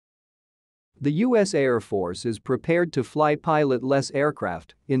The U.S. Air Force is prepared to fly pilotless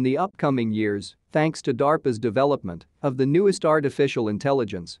aircraft in the upcoming years thanks to DARPA's development of the newest artificial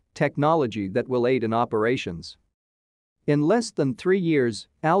intelligence technology that will aid in operations. In less than 3 years,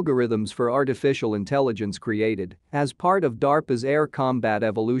 algorithms for artificial intelligence created as part of DARPA's Air Combat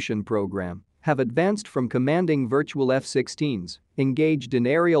Evolution program have advanced from commanding virtual F-16s engaged in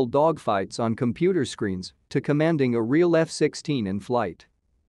aerial dogfights on computer screens to commanding a real F-16 in flight.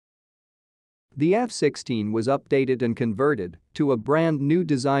 The F-16 was updated and converted to a brand new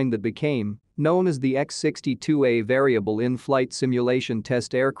design that became known as the X-62A Variable In-Flight Simulation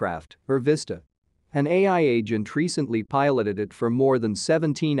Test Aircraft, or VISTA. An AI agent recently piloted it for more than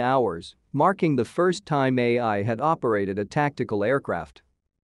 17 hours, marking the first time AI had operated a tactical aircraft.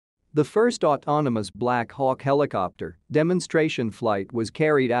 The first autonomous Black Hawk helicopter demonstration flight was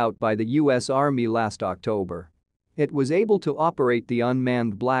carried out by the U.S. Army last October. It was able to operate the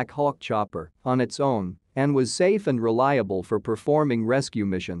unmanned Black Hawk chopper on its own and was safe and reliable for performing rescue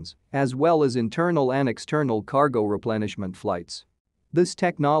missions, as well as internal and external cargo replenishment flights. This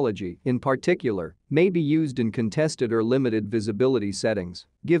technology, in particular, may be used in contested or limited visibility settings,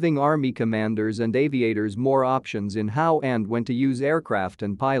 giving Army commanders and aviators more options in how and when to use aircraft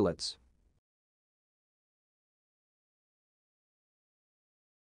and pilots.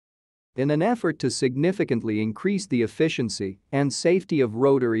 In an effort to significantly increase the efficiency and safety of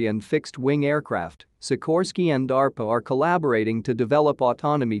rotary and fixed-wing aircraft, Sikorsky and DARPA are collaborating to develop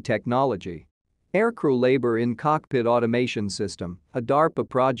autonomy technology. Aircrew Labor in Cockpit Automation System, a DARPA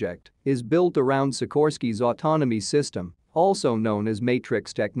project, is built around Sikorsky's autonomy system, also known as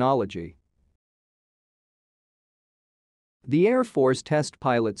Matrix technology. The Air Force Test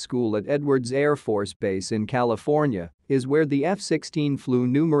Pilot School at Edwards Air Force Base in California is where the F-16 flew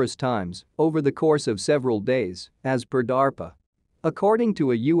numerous times over the course of several days, as per DARPA. According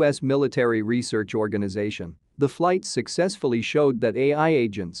to a U.S. military research organization, the flights successfully showed that AI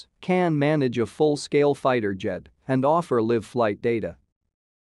agents can manage a full-scale fighter jet and offer live flight data.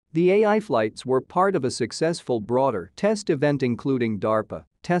 The AI flights were part of a successful broader test event including DARPA,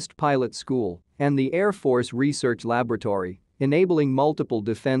 Test Pilot School, and the Air Force Research Laboratory, enabling multiple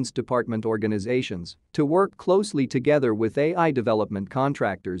Defense Department organizations to work closely together with AI development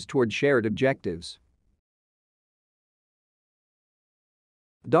contractors toward shared objectives.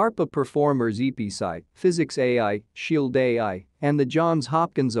 DARPA performers EPSci, Physics AI, Shield AI, and the Johns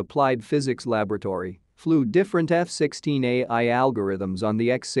Hopkins Applied Physics Laboratory flew different F-16 AI algorithms on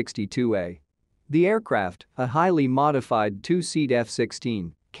the X-62A. The aircraft, a highly modified two-seat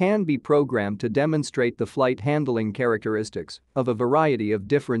F-16, can be programmed to demonstrate the flight handling characteristics of a variety of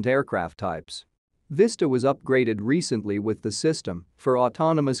different aircraft types. VISTA was upgraded recently with the system for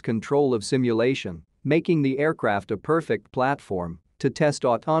autonomous control of simulation, making the aircraft a perfect platform to test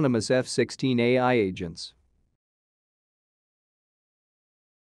autonomous F-16 AI agents.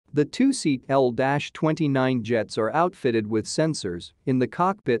 The two-seat L-29 jets are outfitted with sensors in the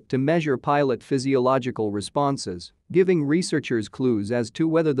cockpit to measure pilot physiological responses, giving researchers clues as to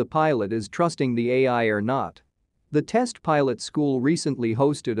whether the pilot is trusting the AI or not. The Test Pilot School recently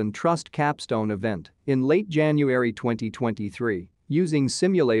hosted an Trust Capstone event in late January 2023, using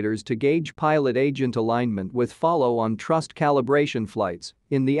simulators to gauge pilot-agent alignment with follow-on trust calibration flights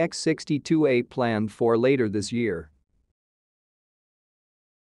in the X-62A planned for later this year.